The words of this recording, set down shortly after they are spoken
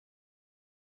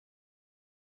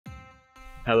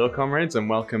Hello, comrades, and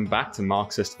welcome back to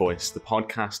Marxist Voice, the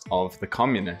podcast of the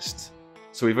communists.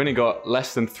 So we've only got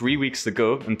less than 3 weeks to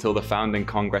go until the founding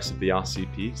Congress of the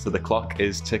RCP, so the clock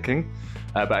is ticking.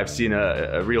 But I've seen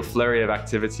a real flurry of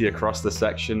activity across the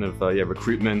section of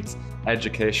recruitment,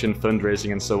 education,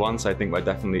 fundraising, and so on, so I think we're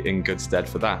definitely in good stead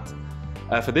for that.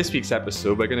 For this week's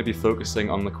episode, we're going to be focusing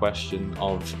on the question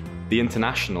of the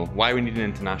international, why we need an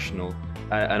international,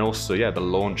 and also, the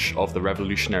launch of the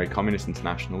Revolutionary Communist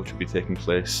International, which will be taking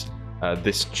place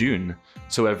this June.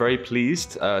 So we're very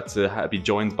pleased to be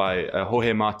joined by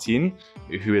Jorge Martín,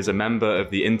 who is a member of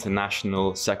the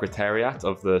International Secretariat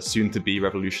of the soon-to-be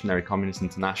Revolutionary Communist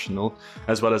International,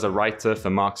 as well as a writer for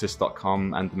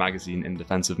Marxist.com and the magazine In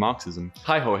Defense of Marxism.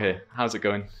 Hi, Jorge. How's it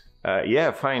going?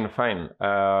 Fine.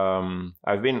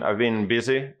 I've been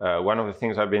busy. One of the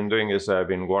things I've been doing is I've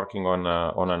been working on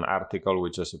an article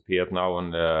which has appeared now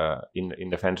on in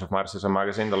Defense of Marxism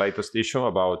magazine, the latest issue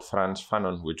about Frantz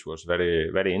Fanon, which was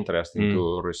very interesting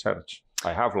to research.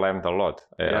 I have learned a lot,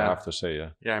 I have to say.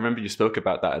 Yeah, I remember you spoke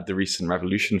about that at the recent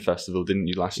Revolution Festival, didn't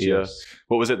you, last year?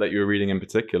 What was it that you were reading in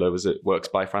particular? Was it works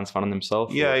by Frantz Fanon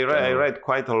himself? Yeah, I read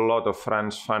quite a lot of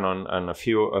Frantz Fanon and a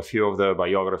few of the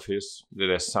biographies.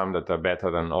 There's some that are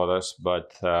better than others,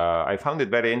 but I found it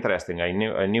very interesting. I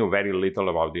knew very little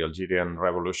about the Algerian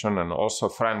Revolution, and also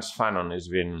Frantz Fanon has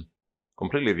been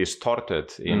completely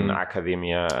distorted in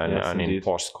academia and in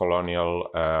post-colonial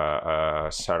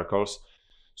circles.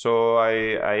 So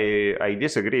I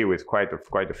disagree with quite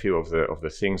a few of the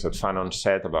things that Fanon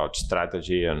said about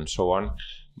strategy and so on.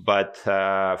 But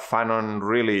Fanon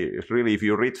really, if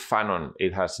you read Fanon,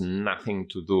 it has nothing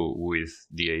to do with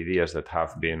the ideas that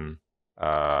have been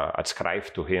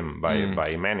ascribed to him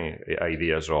by many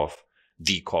ideas of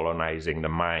decolonizing the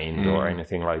mind or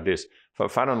anything like this. For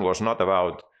Fanon was not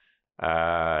about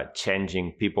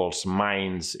changing people's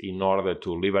minds in order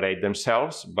to liberate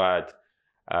themselves, but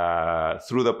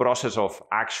through the process of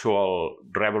actual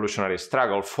revolutionary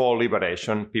struggle for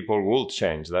liberation, people will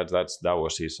change. That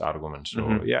was his argument.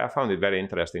 So I found it very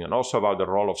interesting, and also about the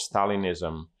role of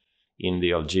Stalinism in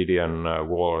the Algerian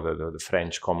war. The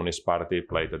French Communist Party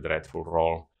played a dreadful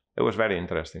role. It was very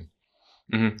interesting.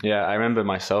 Yeah, I remember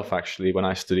myself actually when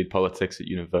I studied politics at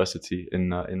university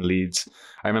in Leeds.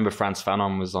 I remember Frantz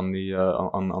Fanon was on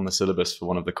the syllabus for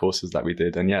one of the courses that we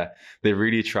did, and they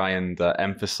really try and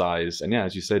emphasize and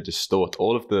as you said, distort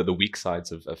all of the weak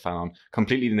sides of Fanon,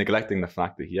 completely neglecting the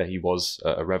fact that he was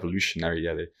a revolutionary.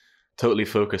 They totally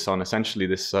focus on essentially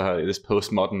this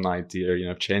postmodern idea,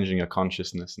 of changing your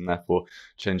consciousness and therefore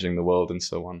changing the world and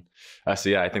so on. I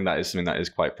think that is something that is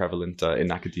quite prevalent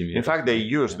in academia. In fact, they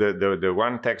use the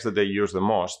one text that they use the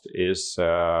most is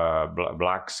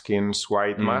Black Skin's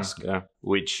White Mask,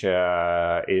 which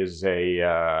is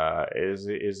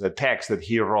a text that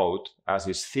he wrote as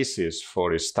his thesis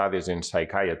for his studies in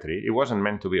psychiatry. It wasn't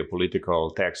meant to be a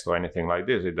political text or anything like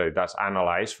this. It does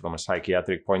analyze from a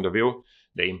psychiatric point of view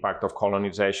the impact of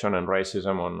colonization and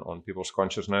racism on people's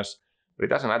consciousness. But it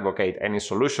doesn't advocate any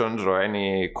solutions or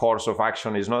any course of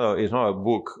action. It's not a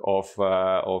book of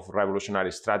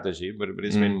revolutionary strategy, but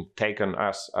it's been taken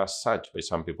as such by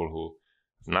some people who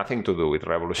have nothing to do with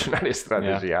revolutionary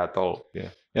strategy at all.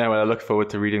 Well, I look forward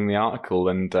to reading the article,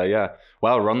 and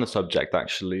while we're on the subject,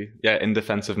 actually, In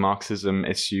Defense of Marxism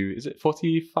issue, is it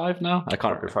 45 now? I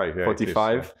can't remember.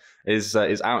 45 is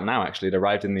out now, actually. It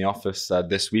arrived in the office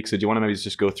this week. So do you want to maybe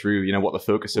just go through, what the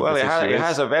focus of this issue is? It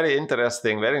has a very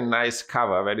interesting, very nice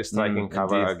cover, very striking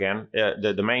cover again.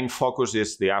 The main focus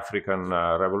is the African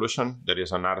Revolution. There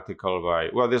is an article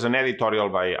there's an editorial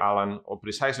by Alan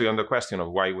precisely on the question of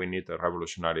why we need a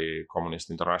Revolutionary Communist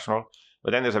International.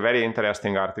 But then there's a very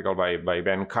interesting article by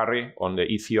Ben Curry on the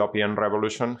Ethiopian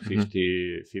Revolution,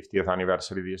 50th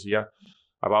anniversary this year,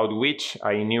 about which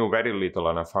I knew very little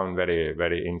and I found very,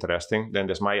 very interesting. Then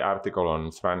there's my article on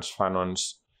Frantz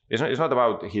Fanon's. It's not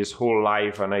about his whole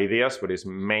life and ideas, but it's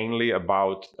mainly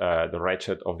about the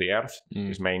Wretched of the Earth,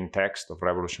 his main text of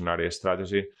revolutionary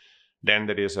strategy. Then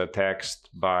there is a text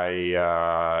by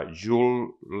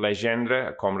Jules Legendre,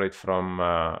 a comrade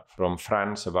from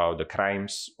France, about the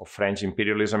crimes of French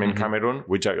imperialism in Cameroon,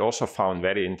 which I also found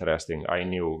very interesting. I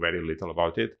knew very little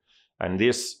about it. And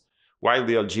this, while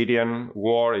the Algerian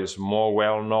war is more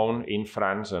well known in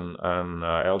France and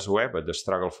elsewhere, but the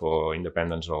struggle for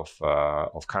independence of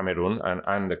Cameroon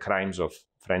and the crimes of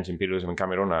French imperialism in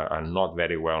Cameroon are not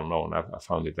very well known. I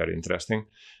found it very interesting.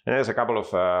 And there's a couple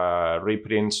of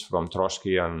reprints from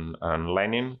Trotsky and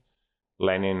Lenin.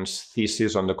 Lenin's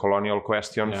thesis on the colonial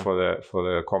question for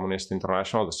the Communist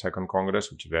International, the Second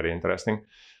Congress, which is very interesting.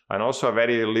 and also a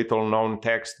very little known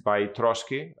text by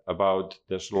Trotsky about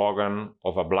the slogan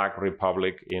of a black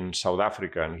republic in South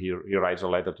Africa. And he writes a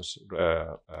letter to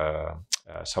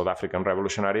South African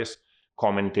revolutionaries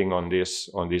commenting on this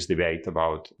debate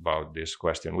about this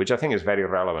question, which I think is very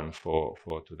relevant for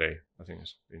today. I think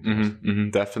it's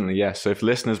interesting. Definitely, yes. So if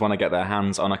listeners want to get their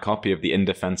hands on a copy of the In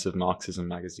Defense of Marxism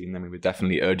magazine, then we would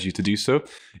definitely urge you to do so.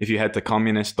 If you head to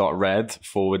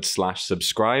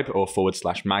communist.red/subscribe or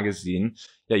 /magazine,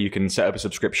 yeah, you can set up a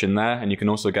subscription there, and you can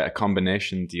also get a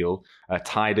combination deal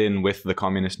tied in with the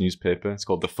communist newspaper. It's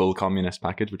called the Full Communist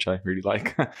Package, which I really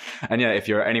like. And yeah, if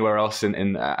you're anywhere else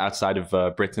in outside of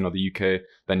Britain or the UK,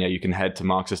 then yeah, you can head to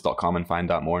Marxist.com and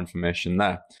find out more information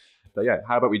there. But yeah,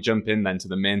 how about we jump in then to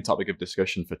the main topic of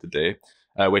discussion for today,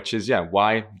 which is, yeah,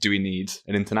 why do we need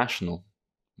an international?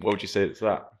 What would you say to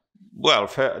that? Well,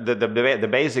 the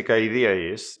basic idea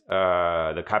is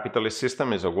the capitalist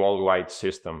system is a worldwide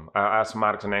system. As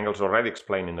Marx and Engels already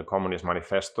explained in the Communist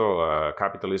Manifesto,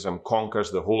 capitalism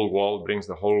conquers the whole world, brings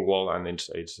the whole world and its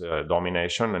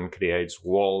domination, and creates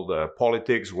world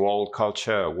politics, world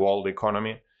culture, world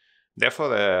economy. Therefore,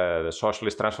 the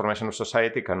socialist transformation of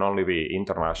society can only be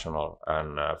international.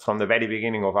 And from the very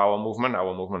beginning of our movement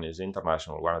is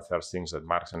international. One of the first things that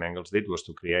Marx and Engels did was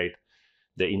to create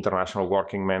the International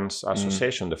Working Men's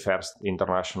Association, the first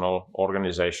international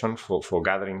organization for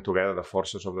gathering together the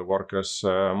forces of the workers'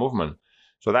 movement.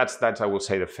 So that's I would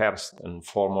say, the first and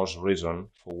foremost reason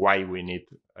for why we need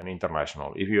an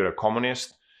international. If you're a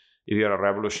communist, if you're a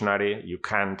revolutionary, you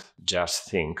can't just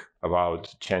think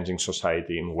about changing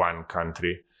society in one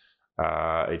country.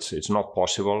 It's not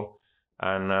possible,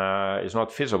 and it's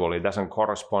not feasible. It doesn't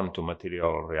correspond to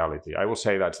material reality. I will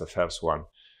say that's the first one.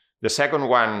 The second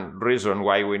reason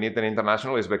why we need an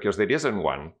international is because there isn't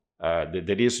one.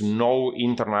 There is no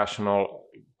international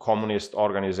communist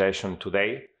organization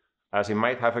today as it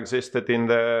might have existed in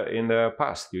the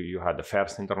past. You had the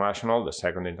first international, the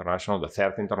second international, the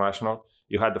third international.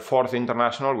 You had the fourth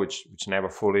international, which never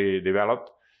fully developed.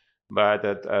 But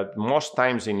at most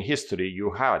times in history,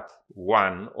 you had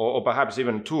one, or perhaps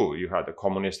even two. You had a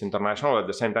communist international. At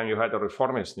the same time, you had a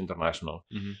reformist international.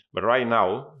 But right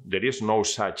now, there is no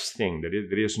such thing. There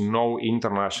is no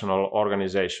international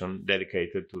organization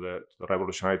dedicated to the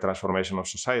revolutionary transformation of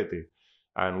society.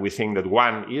 And we think that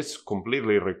one is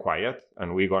completely required,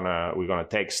 and we're gonna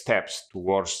take steps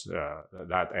towards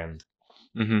that end.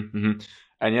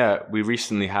 And yeah, we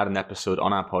recently had an episode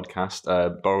on our podcast,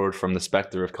 borrowed from The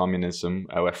Spectre of Communism,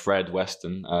 where Fred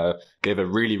Weston gave a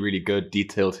really, really good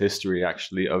detailed history,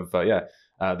 actually, of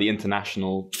the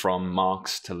International from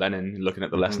Marx to Lenin, looking at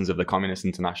the lessons of the Communist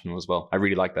International as well. I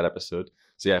really like that episode.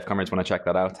 So yeah, if comrades want to check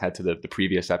that out, head to the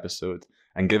previous episode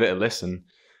and give it a listen.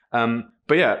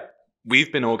 But yeah,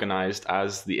 we've been organized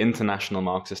as the International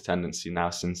Marxist Tendency now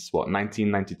since,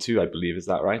 1992, I believe. Is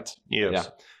that right? Yes. Yeah.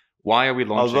 Why are we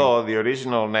launching? Although the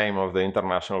original name of the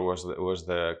international was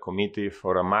the Committee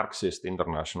for a Marxist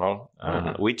International,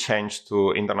 we changed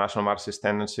to International Marxist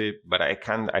Tendency, but I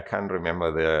can't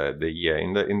remember the year,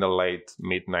 in the late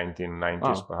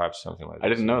mid-1990s, perhaps, something like that. I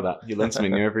didn't know that. You learn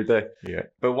something new every day. Yeah.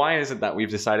 But why is it that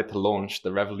we've decided to launch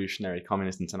the Revolutionary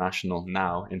Communist International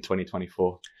now in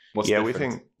 2024? What's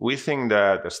different? we think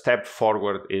that the step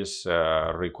forward is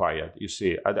required. You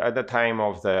see, at the time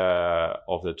of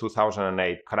the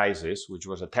 2008 crisis, which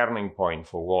was a turning point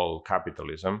for world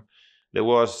capitalism, there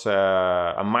was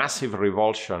a massive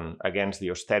revulsion against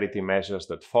the austerity measures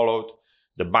that followed.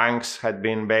 The banks had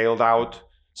been bailed out,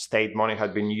 state money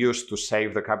had been used to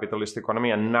save the capitalist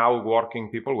economy, and now working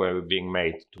people were being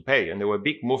made to pay. And there were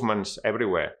big movements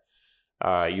everywhere.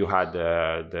 You had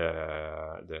the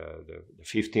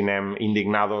 15M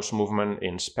Indignados movement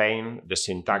in Spain, the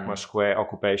Syntagma Square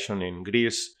occupation in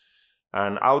Greece.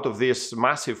 And out of these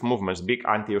massive movements, big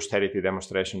anti-austerity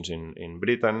demonstrations in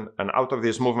Britain, and out of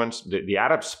these movements, the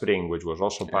Arab Spring, which was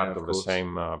also part of the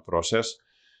same process.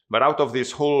 But out of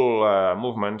these whole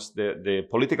movements, the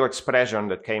political expression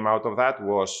that came out of that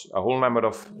was a whole number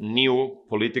of new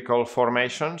political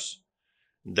formations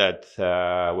that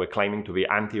were claiming to be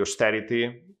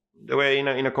anti-austerity. They were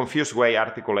in a confused way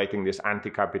articulating this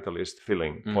anti-capitalist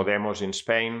feeling. Podemos in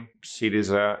Spain,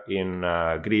 Syriza in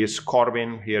Greece,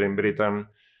 Corbyn here in Britain,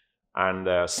 and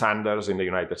Sanders in the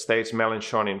United States,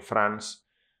 Mélenchon in France.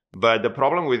 But the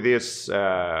problem with these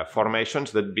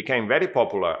formations that became very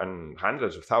popular and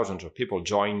hundreds of thousands of people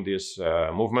joined these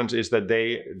movements is that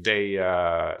they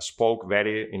spoke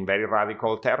in very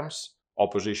radical terms,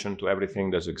 opposition to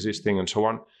everything that's existing and so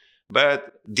on.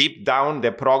 But deep down,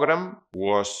 the program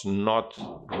was not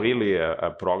really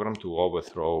a program to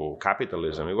overthrow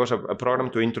capitalism. It was a program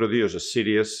to introduce a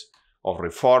series of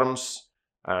reforms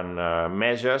and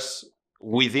measures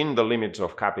within the limits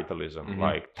of capitalism,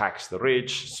 like tax the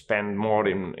rich, spend more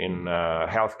in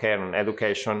healthcare and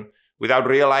education, without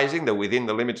realizing that within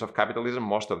the limits of capitalism,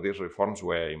 most of these reforms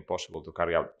were impossible to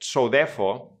carry out. So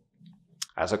therefore,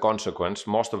 as a consequence,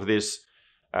 most of these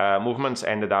movements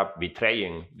ended up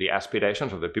betraying the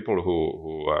aspirations of the people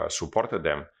who supported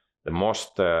them. The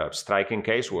most striking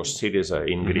case was Syriza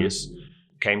in Greece,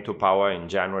 came to power in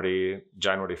January,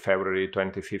 February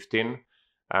 2015.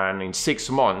 And in 6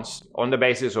 months, on the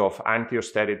basis of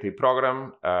anti-austerity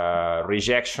program,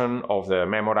 rejection of the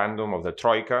memorandum of the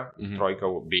Troika,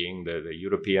 Troika being the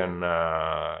European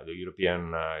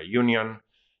Union,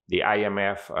 the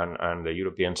IMF, and the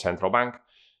European Central Bank,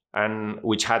 and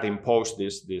which had imposed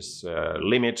these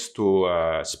limits to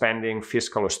spending,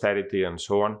 fiscal austerity, and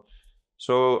so on.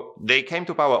 So they came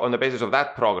to power on the basis of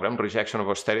that program, rejection of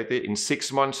austerity. In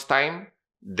 6 months' time,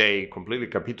 they completely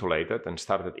capitulated and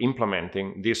started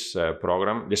implementing this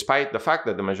program, despite the fact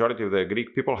that the majority of the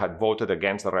Greek people had voted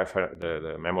against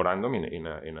the memorandum in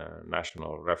a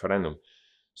national referendum.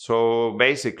 So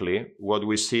basically, what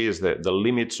we see is the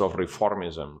limits of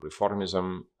reformism.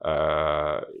 Reformism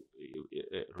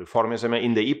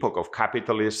in the epoch of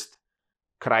capitalist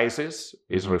crisis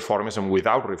is reformism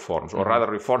without reforms, or rather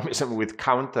reformism with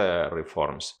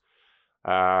counter-reforms.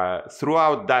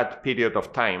 Throughout that period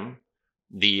of time,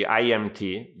 the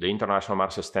IMT, the International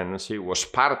Marxist Tendency, was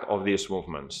part of these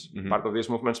movements. Part of these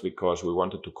movements because we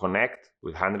wanted to connect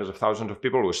with hundreds of thousands of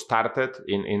people who started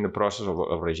in the process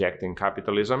of rejecting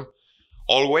capitalism,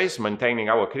 always maintaining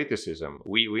our criticism.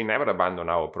 We never abandoned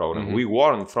our program. We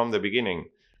warned from the beginning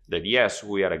that yes,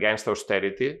 we are against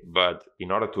austerity, but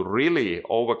in order to really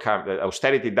overcome,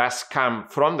 austerity does come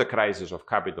from the crisis of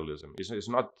capitalism. It's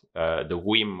not the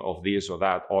whim of this or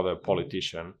that other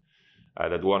politician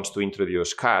that wants to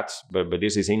introduce cuts, but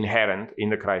this is inherent in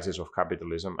the crisis of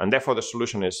capitalism. And therefore, the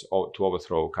solution is to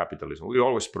overthrow capitalism. We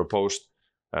always proposed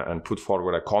and put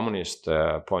forward a communist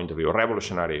point of view, a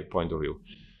revolutionary point of view.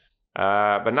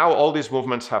 But now all these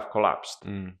movements have collapsed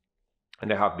and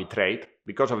they have betrayed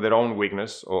because of their own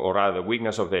weakness, or rather the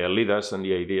weakness of their leaders and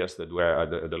the ideas that were at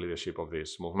the leadership of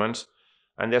these movements.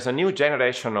 And there's a new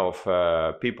generation of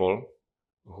people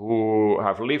who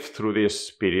have lived through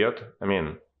this period. I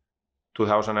mean,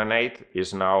 2008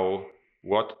 is now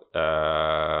what?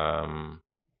 My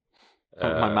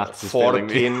maths is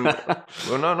 14.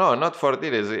 Well, no, not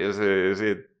 14. Is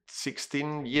it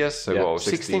 16 years ago? Yeah,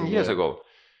 16 years ago.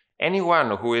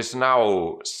 Anyone who is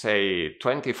now, say,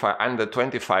 25, under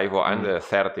 25 or under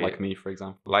 30, like me, for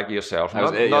example, like yourself, I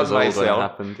was not 8 years old myself, when it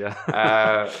happened,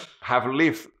 yeah. have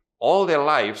lived all their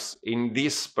lives in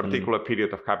this particular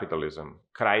period of capitalism,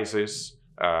 crisis,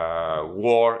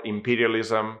 war,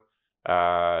 imperialism.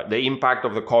 The impact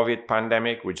of the COVID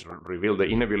pandemic, which revealed the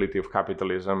inability of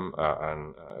capitalism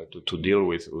to deal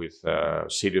with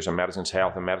serious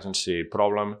health emergency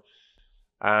problem.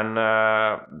 And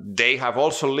they have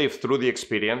also lived through the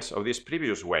experience of this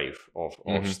previous wave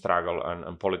of struggle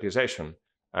and politicization.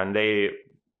 And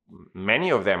many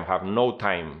of them have no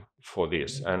time for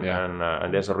this.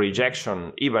 And there's a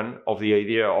rejection even of the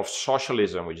idea of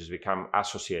socialism, which has become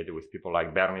associated with people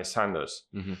like Bernie Sanders.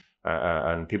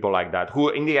 And people like that, who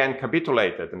in the end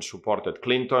capitulated and supported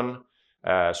Clinton,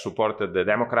 supported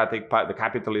the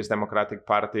capitalist Democratic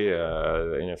Party.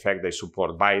 In effect, they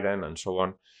support Biden and so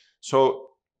on. So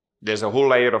there's a whole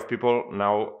layer of people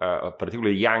now,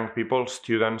 particularly young people,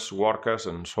 students, workers,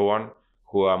 and so on,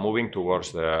 who are moving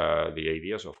towards the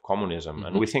ideas of communism.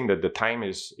 And we think that the time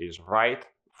is right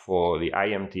for the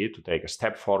IMT to take a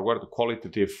step forward, a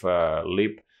qualitative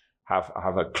leap, have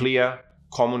a clear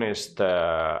communist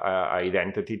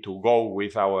identity, to go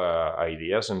with our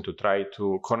ideas and to try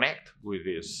to connect with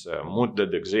this mood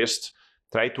that exists,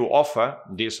 try to offer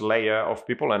this layer of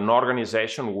people an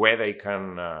organization where they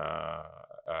can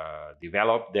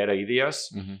develop their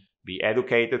ideas, be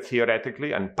educated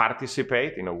theoretically, and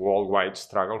participate in a worldwide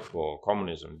struggle for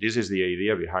communism. This is the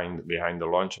idea behind the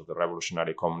launch of the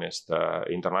Revolutionary Communist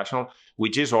International,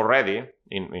 which is already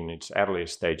in its early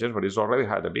stages, but it's already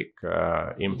had a big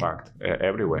impact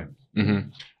everywhere.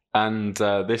 And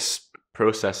this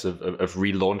process of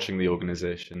relaunching the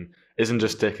organization isn't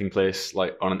just taking place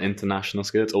like on an international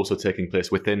scale; it's also taking place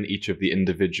within each of the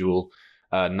individual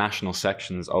national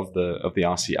sections of the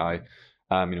RCI.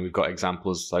 We've got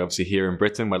examples, like obviously here in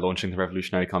Britain, we're launching the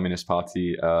Revolutionary Communist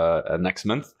Party next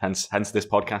month, hence this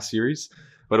podcast series.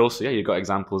 But also, you've got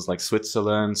examples like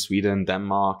Switzerland, Sweden,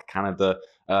 Denmark, Canada,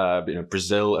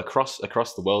 Brazil, across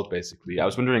the world, basically. I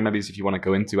was wondering maybe if you want to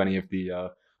go into any of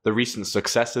the the recent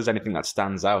successes? Anything that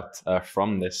stands out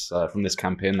from this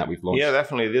campaign that we've launched? Yeah,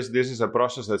 definitely. This is a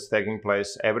process that's taking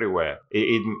place everywhere.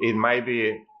 It might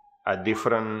be at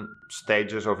different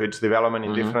stages of its development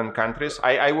in different countries.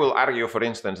 I will argue, for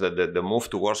instance, that the move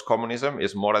towards communism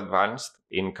is more advanced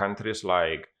in countries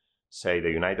like, say,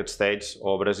 the United States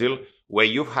or Brazil, where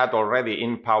you've had already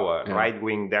in power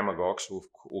right-wing demagogues who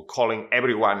are calling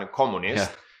everyone a communist.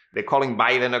 Yeah. They're calling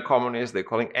Biden a communist. They're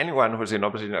calling anyone who's in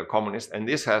opposition a communist. And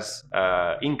this has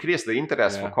increased the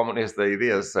interest for communist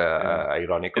ideas,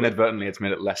 ironically. Inadvertently, it's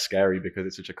made it less scary because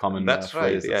it's such a common That's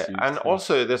right, yeah. And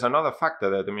also, there's another factor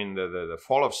that, I mean, the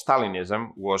fall of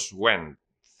Stalinism was when?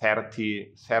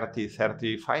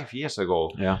 35 years ago.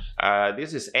 Yeah.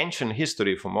 This is ancient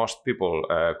history for most people.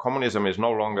 Communism is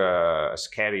no longer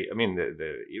scary. I mean,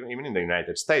 even in the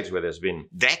United States, where there's been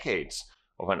decades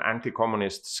of an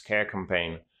anti-communist scare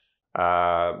campaign,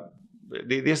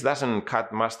 this doesn't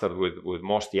cut mustard with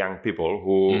most young people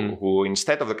who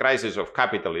instead of the crisis of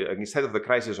capitalism, instead of the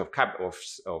crisis of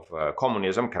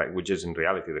communism, which is in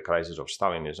reality the crisis of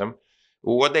Stalinism,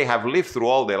 what they have lived through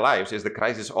all their lives is the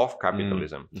crisis of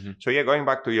capitalism. So yeah, going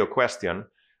back to your question,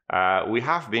 we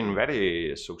have been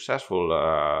very successful.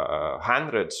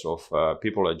 Hundreds of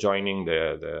people are joining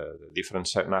the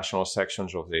different national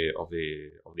sections of the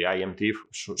IMT,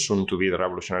 soon to be the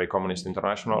Revolutionary Communist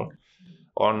International.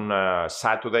 On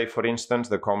Saturday, for instance,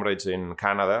 the comrades in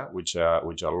Canada, which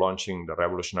are launching the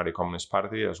Revolutionary Communist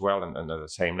Party as well, and the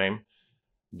same name,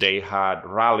 they had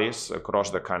rallies across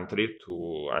the country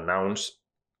to announce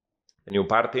a new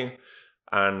party.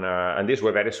 And these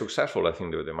were very successful. I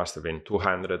think there must have been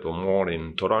 200 or more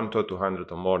in Toronto,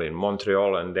 200 or more in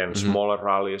Montreal, and then smaller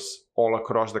rallies all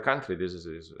across the country. This is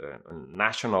a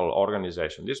national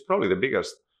organization. This is probably the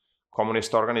biggest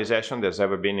communist organization there's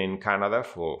ever been in Canada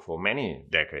for many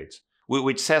decades,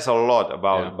 which says a lot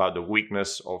about the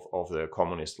weakness of the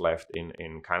communist left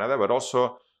in Canada, but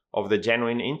also of the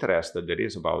genuine interest that there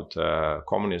is about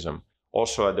communism.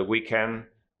 Also at the weekend,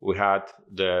 we had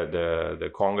the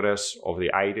Congress of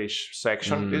the Irish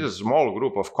section. This is a small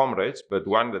group of comrades, but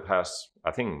one that has,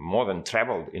 I think, more than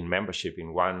trebled in membership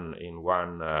in one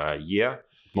year.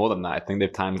 More than that, I think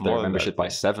they've times their membership by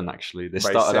 7, actually. They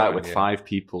started out with 5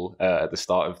 people at the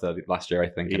start of the last year, I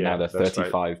think, and now they're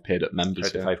 35 paid-up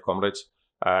members. 35 comrades.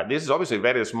 This is obviously a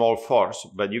very small force,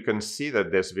 but you can see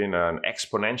that there's been an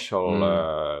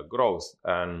exponential growth,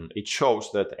 and it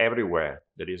shows that everywhere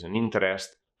there is an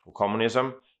interest for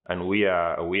communism, and we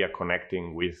are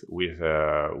connecting with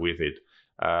it.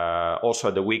 Also,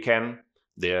 at the weekend,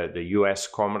 the U.S.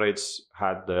 comrades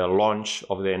had the launch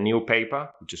of their new paper,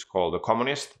 which is called The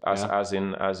Communist, as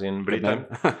in Britain,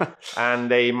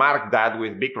 and they marked that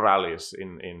with big rallies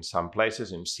in some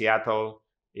places, in Seattle,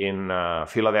 in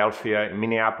Philadelphia, in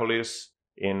Minneapolis,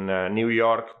 in New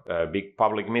York, big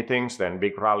public meetings, then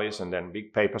big rallies, and then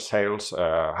big paper sales.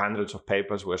 Hundreds of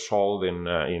papers were sold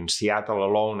in Seattle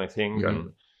alone, I think,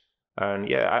 and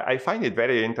yeah, I find it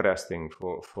very interesting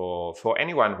for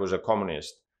anyone who's a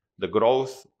communist. The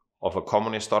growth of a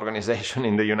communist organization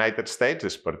in the United States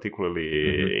is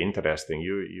particularly interesting.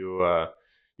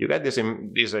 You get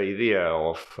this idea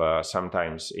of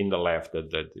sometimes in the left that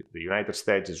the United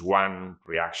States is one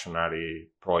reactionary,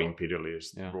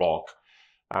 pro-imperialist bloc.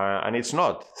 And it's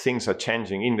not. Things are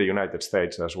changing in the United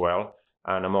States as well.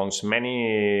 And amongst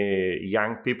many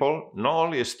young people, not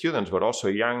only students, but also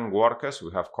young workers.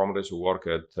 We have comrades who work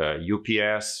at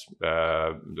UPS,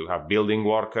 we have building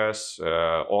workers,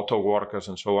 auto workers,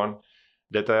 and so on,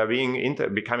 that are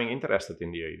becoming interested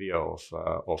in the idea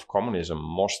of communism,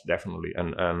 most definitely.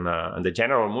 And the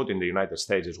general mood in the United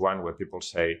States is one where people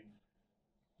say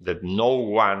that no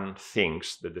one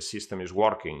thinks that the system is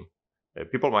working.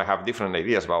 People might have different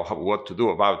ideas about what to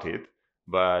do about it,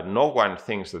 but no one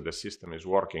thinks that the system is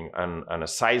working, and a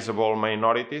sizable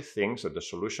minority thinks that the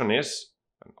solution is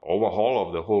an overhaul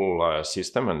of the whole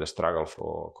system and the struggle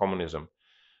for communism.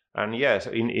 And yes,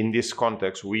 in this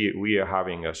context, we are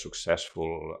having a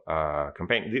successful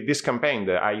campaign. This campaign,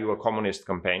 the Are You a Communist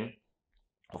campaign,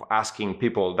 of asking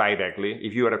people directly,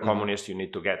 if you are a communist, you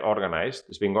need to get organized.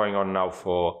 It's been going on now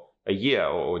for a year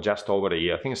or just over a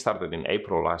year. I think it started in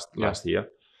April last year.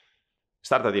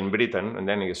 Started in Britain and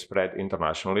then it spread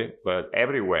internationally, but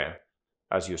everywhere,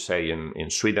 as you say, in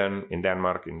Sweden, in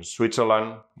Denmark, in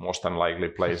Switzerland, most unlikely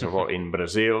place of all, in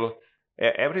Brazil,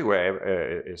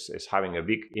 everywhere is having a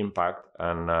big impact.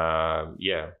 And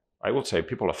I would say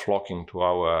people are flocking to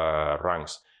our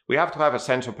ranks. We have to have a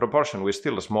sense of proportion. We're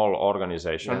still a small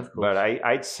organization, but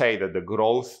I'd say that the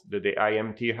growth that the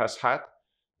IMT has had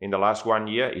in the last 1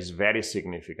 year is very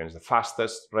significant. It's the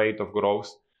fastest rate of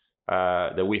growth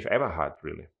that we've ever had,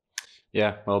 really.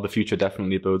 Yeah, well, the future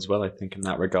definitely bodes well, I think, in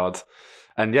that regard.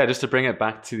 And yeah, just to bring it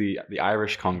back to the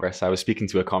Irish Congress, I was speaking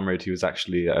to a comrade who was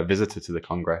actually a visitor to the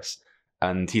Congress,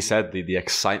 and he said the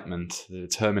excitement, the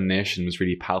determination was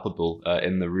really palpable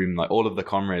in the room. Like all of the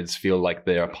comrades feel like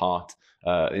they are part.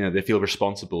 They feel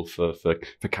responsible for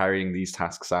carrying these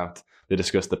tasks out. They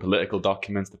discuss the political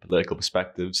documents, the political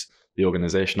perspectives, the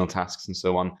organizational tasks, and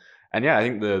so on. And yeah, I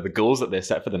think the goals that they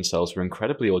set for themselves were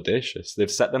incredibly audacious. They've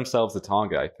set themselves the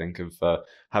target, I think, of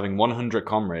having 100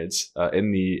 comrades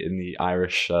in the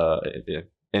Irish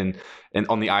in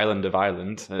on the island of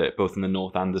Ireland, both in the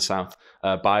north and the south,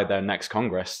 by their next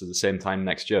Congress at the same time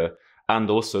next year, and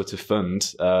also to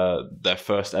fund their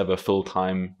first ever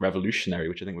full-time revolutionary,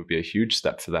 which I think would be a huge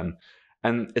step for them.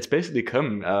 And it's basically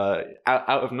come out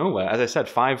of nowhere. As I said,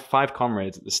 five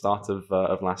comrades at the start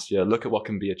of last year. Look at what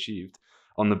can be achieved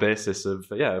on the basis of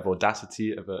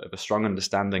audacity, of a strong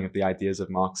understanding of the ideas of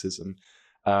Marxism,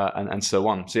 and so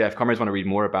on. So yeah, if comrades want to read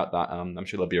more about that, I'm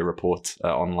sure there'll be a report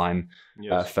online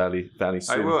fairly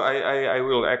soon. I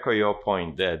will echo your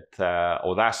point that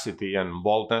audacity and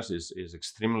boldness is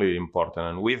extremely important,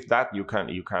 and with that you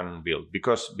can build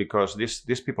because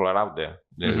these people are out there.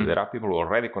 There are people who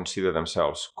already consider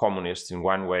themselves communists in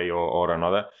one way or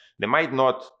another. They might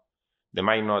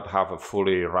not have a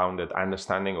fully rounded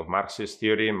understanding of Marxist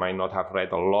theory, might not have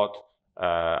read a lot,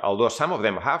 although some of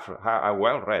them are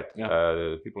well read.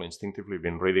 Yeah. People instinctively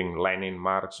been reading Lenin,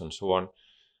 Marx, and so on.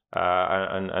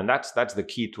 And that's the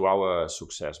key to our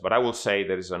success. But I will say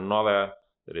there is another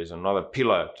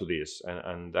pillar to this,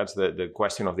 and that's the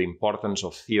question of the importance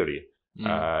of theory.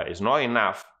 It's not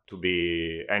enough to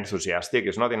be enthusiastic.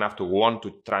 It's not enough to want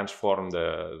to transform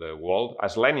the world.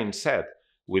 As Lenin said,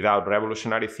 without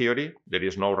revolutionary theory, there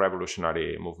is no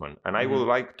revolutionary movement. And I would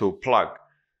like to plug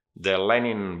the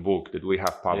Lenin book that we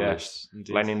have published. Yes,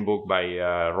 Lenin book by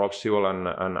Rob Sewell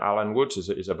and Alan Woods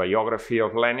is a biography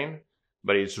of Lenin,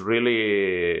 but it's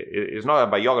not a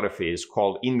biography. It's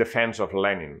called In Defense of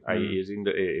Lenin.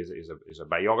 It's a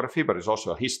biography, but it's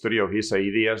also a history of his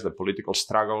ideas, the political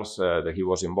struggles that he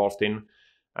was involved in.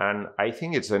 And I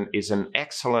think it's an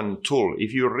excellent tool.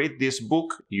 If you read this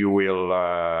book, you will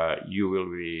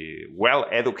be well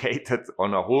educated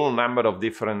on a whole number of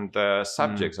different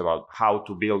subjects about how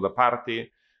to build a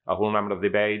party, a whole number of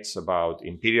debates about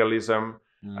imperialism,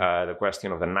 the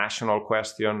question of the national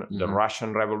question, the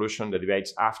Russian Revolution, the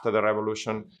debates after the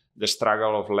revolution, the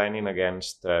struggle of Lenin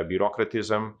against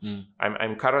bureaucratism.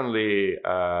 I'm currently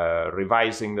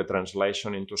revising the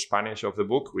translation into Spanish of the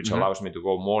book, which allows me to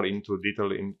go more into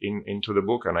detail into the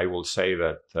book. And I will say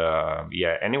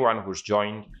that, anyone who's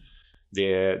joined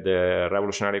the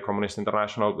Revolutionary Communist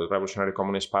International, the Revolutionary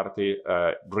Communist Party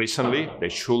recently, they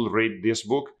should read this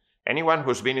book. Anyone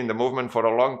who's been in the movement for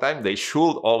a long time, they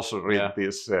should also read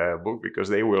this book because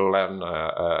they will learn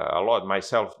a lot,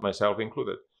 myself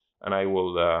included. And I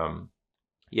will,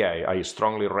 I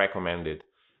strongly recommend it.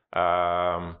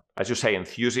 As you say,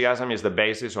 enthusiasm is the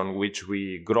basis on which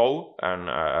we grow and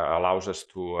allows us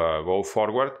to go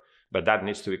forward. But that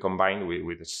needs to be combined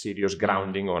with a serious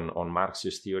grounding on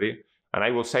Marxist theory. And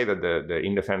I will say that the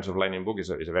In Defense of Lenin book is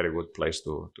a very good place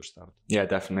to start. Yeah,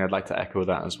 definitely. I'd like to echo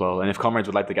that as well. And if comrades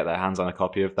would like to get their hands on a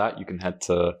copy of that, you can head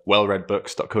to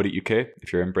wellreadbooks.co.uk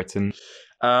if you're in Britain.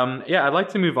 I'd like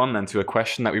to move on then to a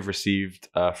question that we've received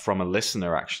from a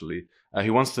listener, actually,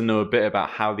 who wants to know a bit about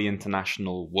how the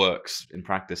international works in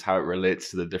practice, how it relates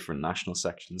to the different national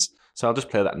sections. So I'll just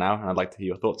play that now, and I'd like to hear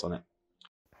your thoughts on it.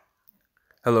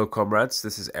 Hello, comrades.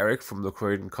 This is Eric from the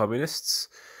Croatian Communists.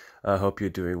 I hope you're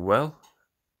doing well.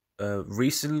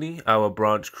 Recently, our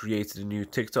branch created a new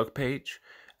TikTok page,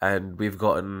 and we've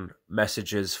gotten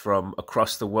messages from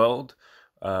across the world,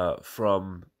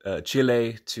 from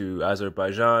Chile to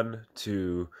Azerbaijan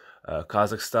to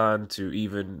Kazakhstan to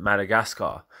even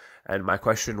Madagascar. And my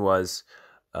question was,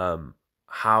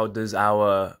 how does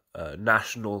our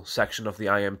national section of the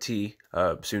IMT,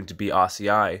 soon to be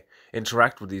RCI,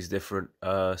 interact with these different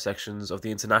sections of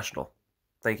the international?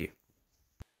 Thank you.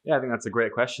 Yeah, I think that's a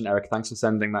great question, Eric. Thanks for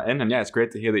sending that in. And yeah, it's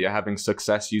great to hear that you're having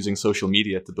success using social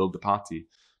media to build the party.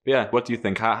 But yeah, what do you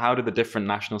think? How do the different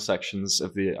national sections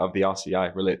of the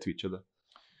RCI relate to each other?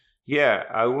 Yeah,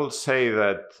 I will say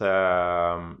that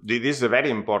this is a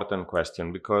very important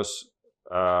question because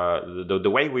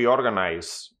the way we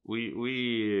organize,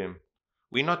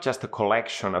 we're not just a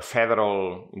collection, a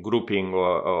federal grouping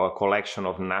or a collection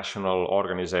of national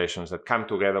organizations that come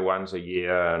together once a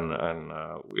year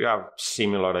and we have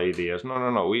similar ideas.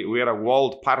 No. We are a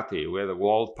world party. We're the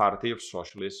World Party of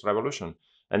Socialist Revolution.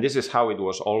 And this is how it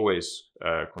was always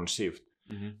conceived.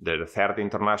 The Third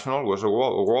International was a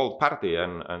world party,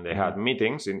 and they had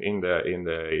meetings in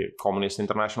the Communist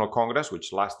International Congress,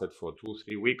 which lasted for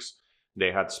 2-3 weeks.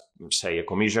 They had, say, a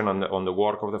commission on the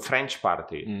work of the French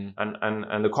party,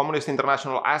 and the Communist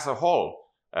International as a whole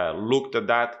looked at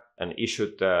that and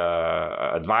issued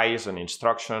advice and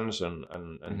instructions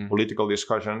and political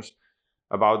discussions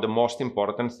about the most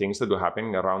important things that were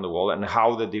happening around the world and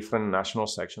how the different national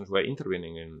sections were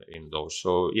intervening in those.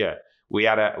 So yeah, we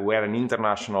are an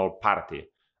international party.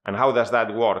 And how does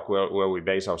that work? Well, we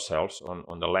base ourselves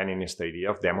on the Leninist idea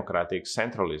of democratic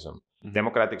centralism.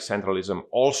 Democratic centralism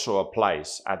also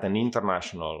applies at an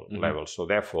international level. So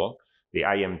therefore, the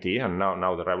IMT, and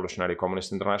now the Revolutionary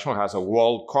Communist International, has a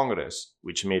World Congress,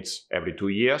 which meets every 2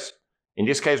 years. In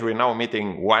this case, we're now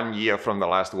meeting 1 year from the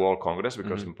last World Congress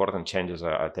because important changes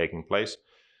are taking place.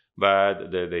 But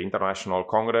the International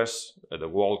Congress, the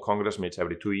World Congress, meets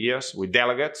every 2 years with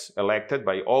delegates elected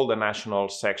by all the national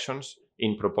sections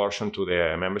in proportion to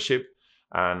their membership.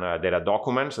 And there are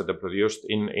documents that are produced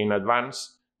in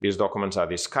advance. These documents are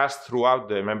discussed throughout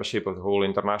the membership of the whole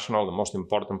International. The most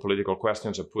important political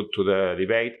questions are put to the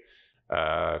debate.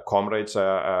 Comrades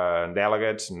and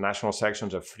delegates, national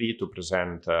sections are free to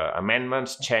present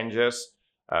amendments, changes,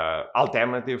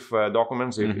 alternative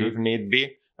documents if need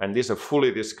be. And these are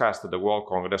fully discussed at the World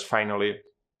Congress. Finally,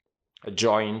 a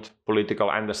joint political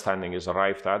understanding is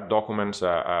arrived at. Documents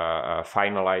are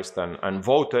finalized and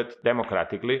voted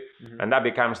democratically. And that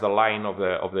becomes the line of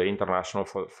the International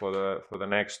for the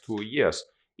next 2 years.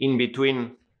 In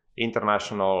between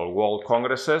international world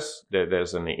congresses,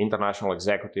 there's an international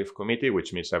executive committee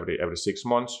which meets every 6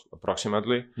 months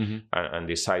approximately and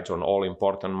decides on all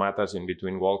important matters in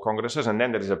between world congresses. And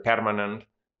then there is a permanent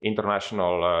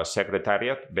international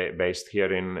secretariat based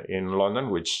here in London,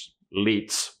 which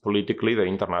leads politically the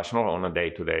international on a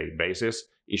day-to-day basis,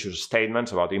 issues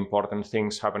statements about important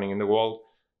things happening in the world,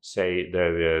 say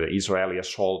the Israeli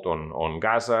assault on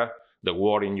Gaza, the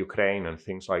war in Ukraine, and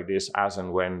things like this, as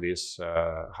and when this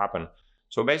happen.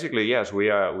 So basically, yes, we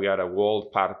are a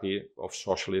world party of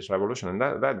socialist revolution, and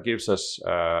that gives us,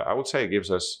 I would say,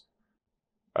 gives us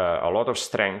a lot of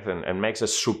strength and makes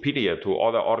us superior to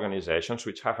other organizations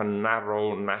which have a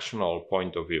narrow national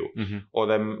point of view, or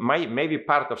they may be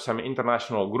part of some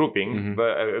international grouping,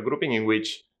 but a grouping in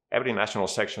which every national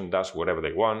section does whatever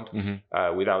they want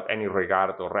without any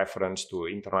regard or reference to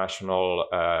international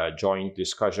joint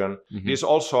discussion. This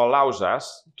also allows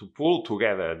us to pull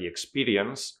together the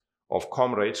experience of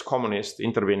comrades, communists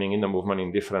intervening in the movement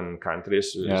in different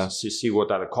countries, see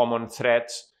what are the common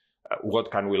threats,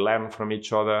 what can we learn from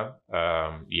each other.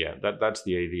 That's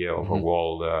the idea of a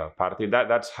world party.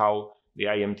 That's how the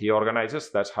IMT organizes.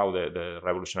 That's how the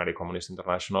Revolutionary Communist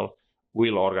International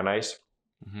will organize.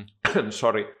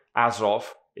 Sorry, as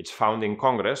of its founding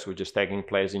Congress, which is taking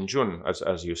place in June,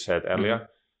 as you said earlier,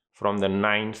 from the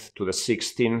 9th to the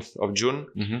 16th of June.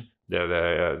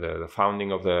 The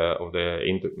founding of the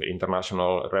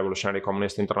International Revolutionary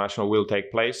Communist International will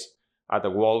take place at the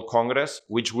World Congress,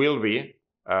 which will be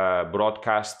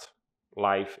broadcast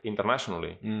live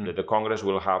internationally. The Congress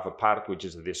will have a part which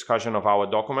is the discussion of our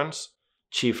documents,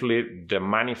 chiefly the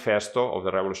manifesto of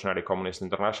the Revolutionary Communist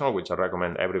International, which I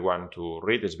recommend everyone to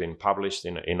read. It's been published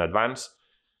in advance.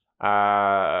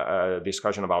 A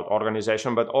discussion about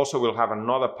organization, but also we'll have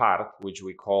another part which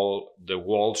we call the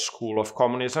World School of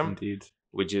Communism. Indeed.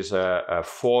 Which is a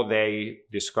 4-day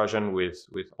discussion with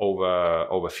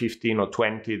over 15 or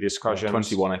 20 discussions.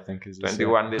 21, I think.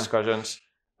 21 discussions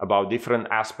about different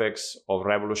aspects of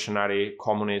revolutionary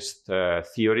communist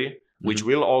theory, which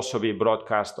will also be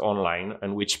broadcast online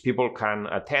and which people can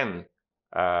attend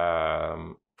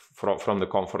from the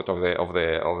comfort of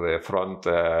the front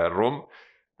room.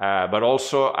 But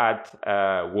also at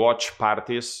watch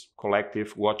parties,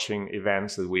 collective watching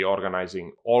events that we're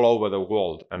organizing all over the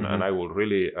world. And I would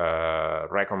really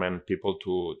recommend people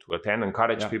to attend,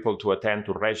 encourage people to attend,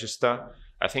 to register.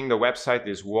 I think the website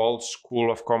is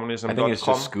worldschoolofcommunism.com. I think it's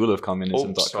just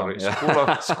schoolofcommunism.com. Sorry,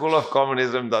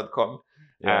 schoolofcommunism.com.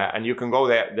 And you can go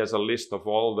there. There's a list of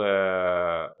all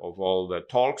the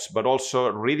talks, but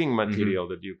also reading material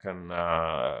that you can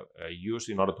use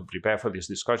in order to prepare for these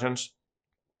discussions.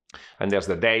 And there's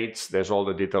the dates, there's all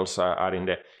the details are in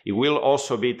there. It will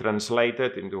also be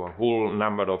translated into a whole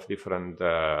number of different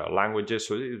languages.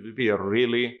 So it will be a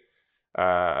really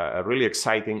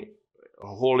exciting,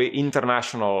 wholly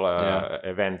international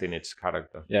event in its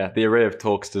character. Yeah, the array of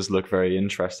talks does look very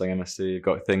interesting. And I see you've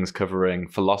got things covering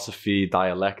philosophy,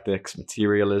 dialectics,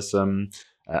 materialism,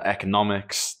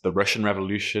 economics, the Russian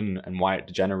Revolution and why it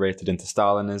degenerated into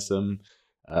Stalinism,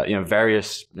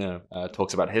 various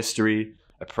talks about history,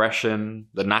 oppression,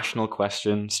 the national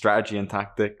question, strategy and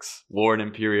tactics, war and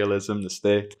imperialism, the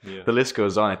state. Yeah. The list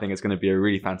goes on. I think it's going to be a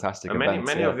really fantastic event.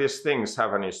 Many of these things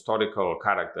have an historical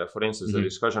character. For instance, the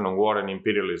discussion on war and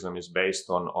imperialism is based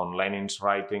on Lenin's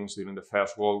writings during the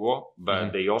First World War,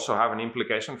 but they also have an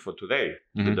implication for today.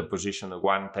 The position that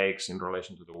one takes in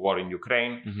relation to the war in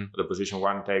Ukraine, the position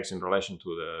one takes in relation to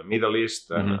the Middle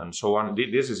East, and so on.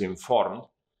 This is informed.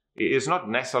 It's not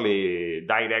necessarily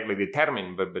directly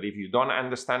determined, but if you don't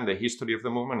understand the history of the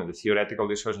movement and the theoretical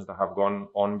discussions that have gone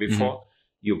on before,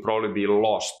 you'll probably be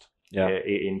lost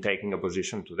in taking a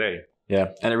position today. Yeah,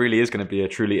 and it really is going to be a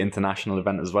truly international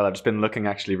event as well. I've just been looking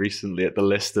actually recently at the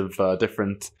list of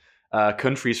different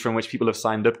countries from which people have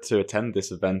signed up to attend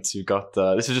this event. You've got,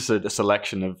 this is just a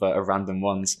selection of random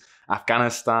ones.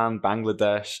 Afghanistan,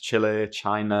 Bangladesh, Chile,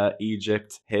 China,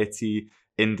 Egypt, Haiti,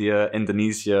 India,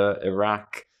 Indonesia,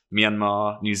 Iraq,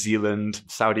 Myanmar, New Zealand,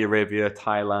 Saudi Arabia,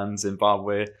 Thailand,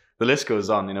 Zimbabwe. The list goes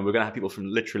on. We're going to have people from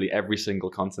literally every single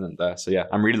continent there. So yeah,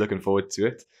 I'm really looking forward to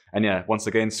it. And yeah, once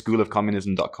again,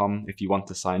 schoolofcommunism.com if you want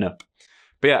to sign up.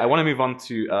 But yeah, I want to move on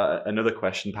to another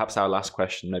question, perhaps our last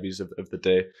question maybe of the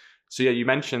day. So yeah, you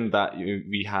mentioned that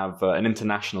we have an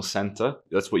international center.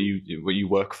 That's what you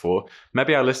work for.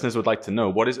 Maybe our listeners would like to know,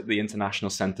 what is it the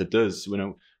international center does?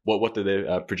 What do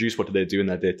they produce? What do they do in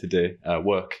their day-to-day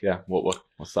work? Yeah,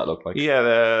 what's that look like?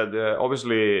 Yeah,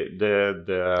 obviously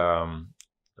the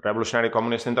Revolutionary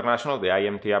Communist International, the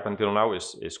IMT up until now,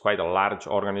 is quite a large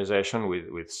organization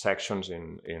with sections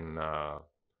in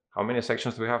how many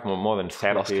sections do we have? More than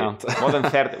 30. Lost count. More than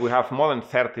 30. We have more than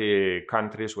 30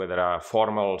 countries where there are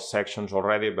formal sections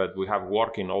already, but we have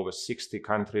work in over 60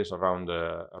 countries around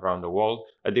the world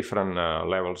at different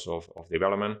levels of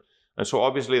development. And so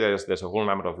obviously there's a whole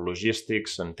number of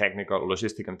logistic and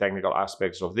technical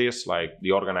aspects of this, like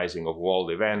the organizing of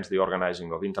world events, the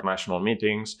organizing of international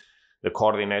meetings, the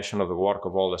coordination of the work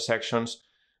of all the sections.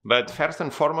 But first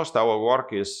and foremost, our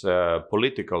work is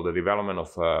political, the development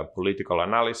of political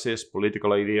analysis,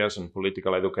 political ideas, and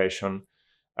political education,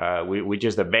 which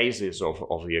is the basis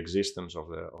of the existence of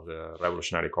the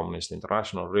Revolutionary Communist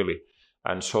International, really.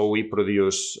 And so we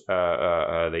produce,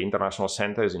 the International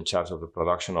Center is in charge of the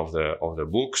production of the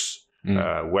books.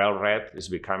 Well-Read is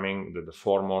becoming the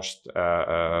foremost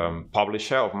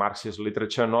publisher of Marxist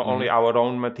literature, not only our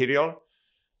own material,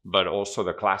 but also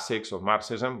the classics of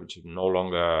Marxism, which is no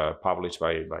longer published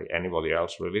by anybody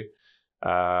else, really.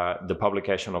 The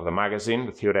publication of the magazine,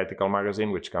 the theoretical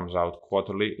magazine, which comes out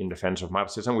quarterly, In Defense of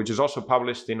Marxism, which is also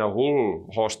published in a whole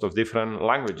host of different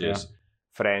languages,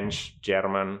 French,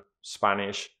 German,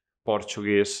 Spanish,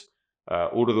 Portuguese,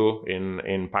 Urdu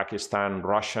in Pakistan,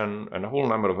 Russian, and a whole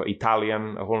number of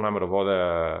Italian, a whole number of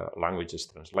other languages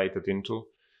translated into.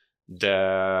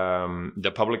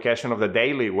 The publication of the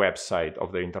daily website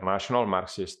of the International,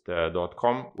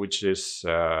 Marxist.com, which is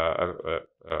a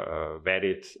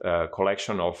varied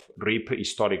collection of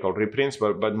historical reprints,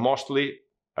 but mostly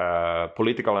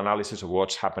political analysis of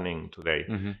what's happening today.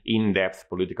 In-depth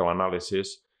political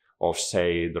analysis of,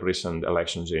 say, the recent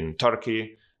elections in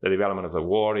Turkey, the development of the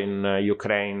war in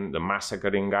Ukraine, the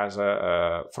massacre in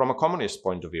Gaza, from a communist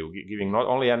point of view, giving not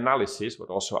only analysis, but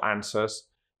also answers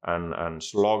and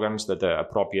slogans that are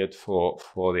appropriate for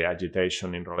the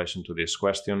agitation in relation to these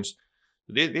questions.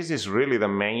 This is really the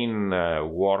main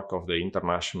work of the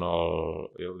international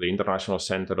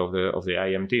center of the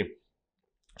IMT,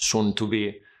 soon to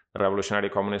be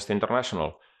Revolutionary Communist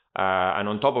International. And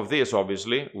on top of this,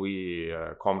 obviously, we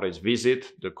comrades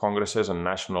visit the congresses and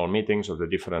national meetings of the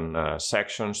different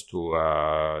sections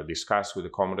to discuss with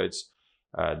the comrades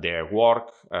their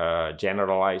work,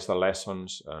 generalize the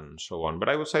lessons, and so on. But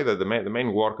I would say that the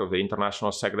main work of the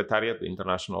International Secretariat, the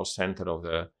International Center of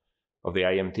the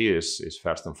IMT, is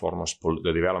first and foremost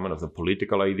the development of the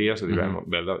political ideas, the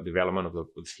development of the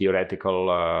theoretical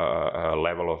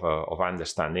level of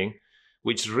understanding,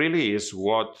 which really is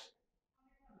what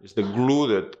is the glue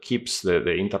that keeps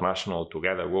the international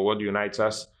together. Well, what unites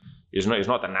us is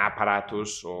not an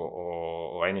apparatus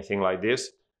or anything like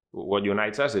this. What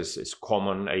unites us is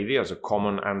common ideas, a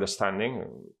common understanding,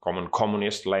 common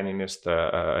communist, Leninist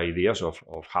ideas of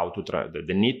how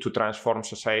the need to transform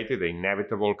society, the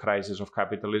inevitable crisis of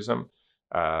capitalism,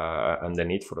 and the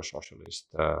need for a socialist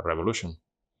revolution.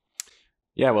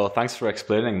 Yeah, well, thanks for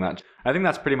explaining that. I think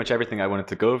that's pretty much everything I wanted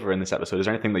to go over in this episode. Is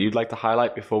there anything that you'd like to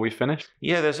highlight before we finish?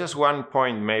 Yeah, there's just one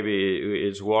point maybe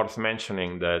is worth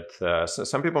mentioning that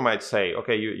some people might say,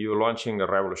 okay, you're launching a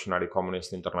Revolutionary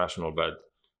Communist International,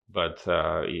 but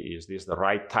is this the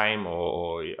right time,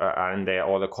 or aren't there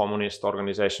other communist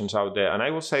organizations out there? And I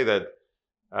will say that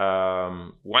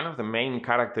one of the main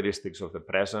characteristics of the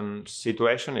present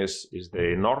situation is the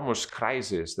enormous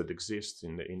crisis that exists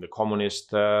in the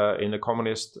communist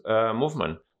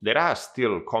movement. There are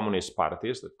still communist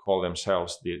parties that call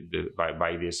themselves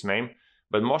by this name,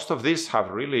 but most of these have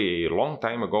really long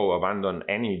time ago abandoned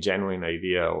any genuine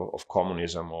idea of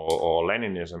communism or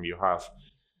Leninism.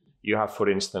 You have, for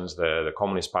instance, the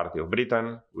Communist Party of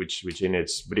Britain, which in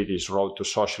its British Road to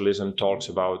Socialism talks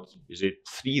about, is it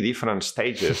 3 different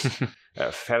stages?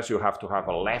 First, you have to have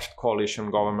a left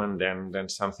coalition government, then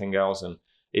something else, and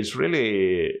it's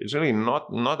really not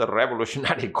a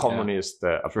revolutionary communist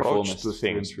approach to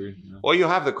things. Or you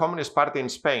have the Communist Party in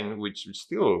Spain, which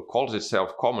still calls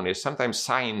itself communist, sometimes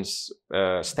signs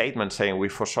statements saying we're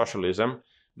for socialism,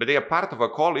 but they are part of a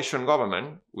coalition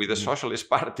government with the Socialist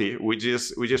Party, which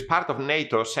is part of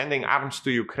NATO, sending arms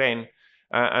to Ukraine,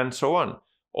 and so on.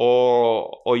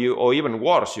 Or even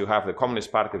worse, you have the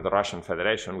Communist Party of the Russian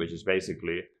Federation, which is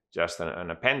basically just an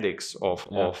appendix of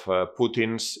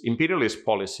Putin's imperialist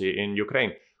policy in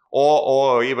Ukraine.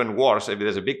 Or even worse,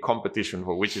 there's a big competition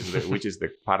for which is the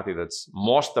party that's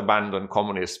most abandoned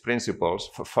communist principles,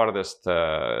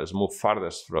 has moved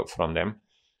farthest from them.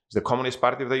 The Communist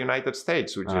Party of the United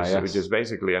States, which is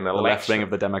basically the left wing of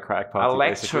the Democratic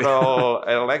Party,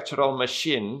 electoral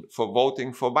machine for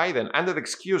voting for Biden, under the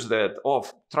excuse that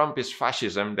Trump is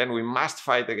fascism, then we must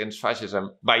fight against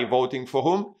fascism by voting for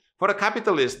whom? For a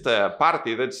capitalist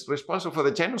party that's responsible for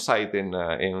the genocide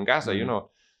in Gaza.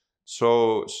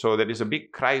 So there is a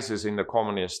big crisis in the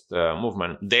communist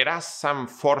movement. There are some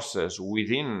forces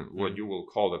within what you will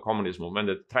call the communist movement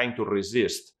that are trying to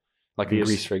resist. Like in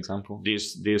Greece, for example.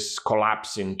 This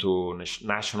collapse into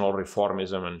national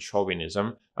reformism and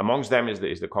chauvinism. Amongst them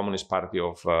is the Communist Party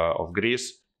of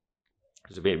Greece.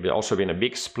 There's also been a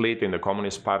big split in the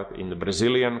Communist Party, in the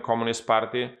Brazilian Communist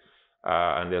Party.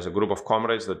 And there's a group of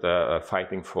comrades that are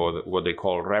fighting for what they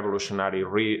call revolutionary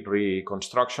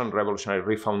reconstruction, revolutionary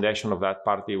refoundation of that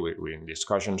party. We're in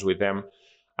discussions with them.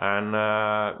 And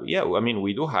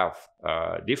we do have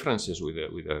differences with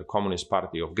the Communist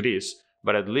Party of Greece.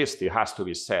 But at least it has to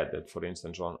be said that, for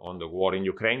instance, on the war in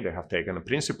Ukraine, they have taken a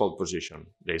principled position.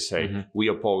 They say, we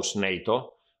oppose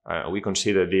NATO. We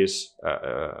consider this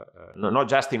not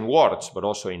just in words, but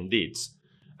also in deeds.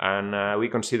 And we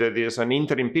consider this an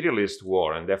inter-imperialist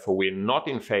war, and therefore we're not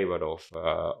in favor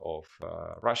of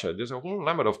Russia. There's a whole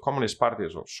number of communist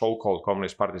parties, or so-called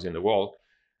communist parties in the world,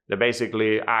 that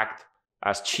basically act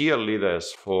as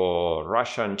cheerleaders for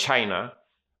Russia and China,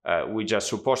 which are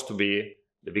supposed to be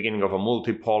the beginning of a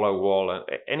multipolar world.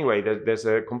 Anyway, there's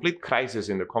a complete crisis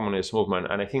in the communist movement,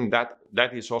 and I think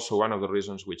that is also one of the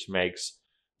reasons which makes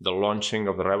the launching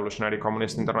of the Revolutionary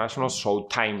Communist International so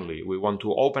timely. We want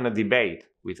to open a debate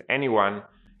with anyone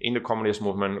in the communist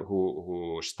movement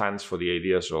who stands for the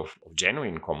ideas of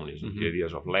genuine communism, the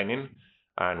ideas of Lenin.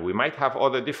 And we might have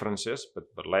other differences,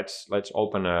 but let's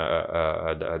open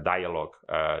a dialogue.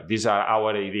 These are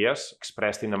our ideas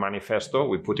expressed in the manifesto.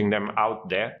 We're putting them out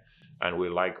there. And we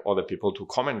like other people to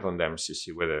comment on them,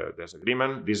 see whether there's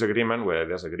agreement, disagreement, whether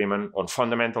there's agreement on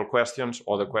fundamental questions,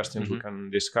 other questions we can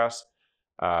discuss.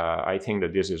 I think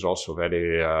that this is also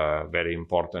very, very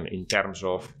important in terms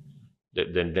of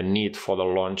the need for the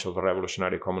launch of the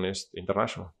Revolutionary Communist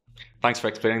International. Thanks for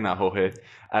explaining that, Jorge.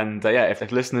 And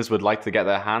if listeners would like to get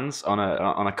their hands on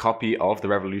a copy of the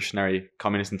Revolutionary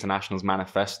Communist International's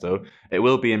manifesto, it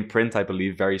will be in print, I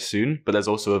believe, very soon. But there's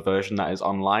also a version that is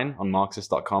online on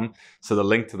Marxist.com. So the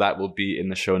link to that will be in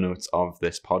the show notes of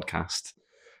this podcast.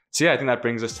 So I think that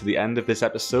brings us to the end of this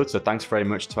episode. So thanks very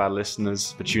much to our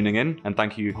listeners for tuning in. And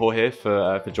thank you, Jorge,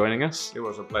 for joining us. It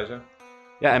was a pleasure.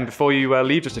 Yeah, and before you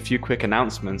leave, just a few quick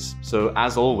announcements. So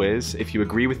as always, if you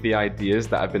agree with the ideas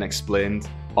that have been explained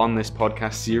on this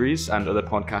podcast series and other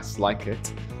podcasts like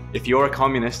it, if you're a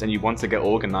communist and you want to get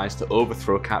organized to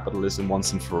overthrow capitalism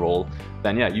once and for all,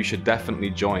 then you should definitely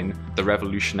join the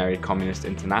Revolutionary Communist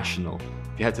International.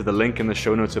 If you head to the link in the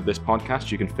show notes of this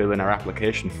podcast, you can fill in our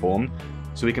application form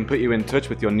so we can put you in touch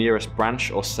with your nearest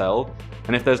branch or cell.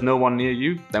 And if there's no one near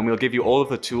you, then we'll give you all of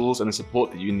the tools and the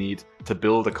support that you need to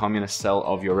build a communist cell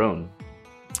of your own.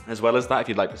 As well as that, if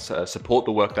you'd like to support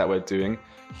the work that we're doing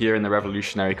here in the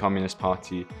Revolutionary Communist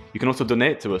Party, you can also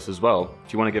donate to us as well.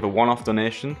 If you want to give a one-off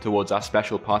donation towards our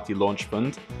special party launch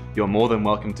fund, you're more than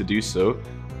welcome to do so.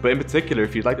 But in particular,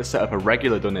 if you'd like to set up a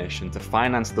regular donation to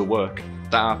finance the work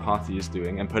that our party is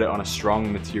doing and put it on a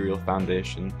strong material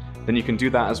foundation, then you can do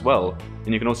that as well.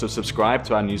 And you can also subscribe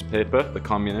to our newspaper, The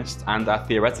Communist, and our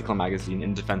theoretical magazine,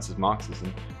 In Defense of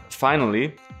Marxism.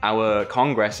 Finally, our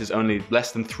Congress is only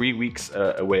less than 3 weeks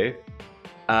away.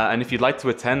 And if you'd like to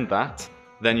attend that,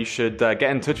 then you should get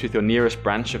in touch with your nearest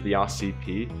branch of the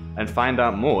RCP and find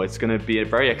out more. It's going to be a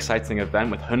very exciting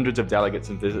event with hundreds of delegates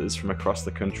and visitors from across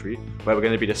the country, where we're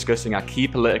going to be discussing our key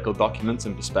political documents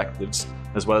and perspectives,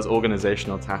 as well as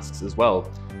organizational tasks as well.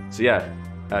 So yeah,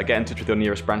 get in touch with your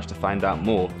nearest branch to find out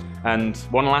more. And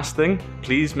one last thing,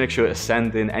 please make sure to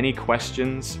send in any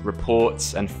questions,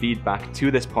 reports, and feedback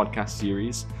to this podcast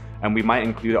series, and we might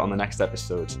include it on the next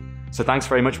episode. So thanks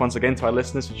very much once again to our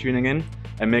listeners for tuning in,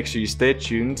 and make sure you stay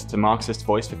tuned to Marxist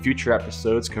Voice for future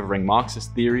episodes covering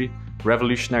Marxist theory,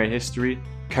 revolutionary history,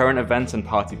 current events, and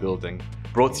party building,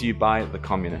 brought to you by The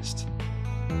Communist.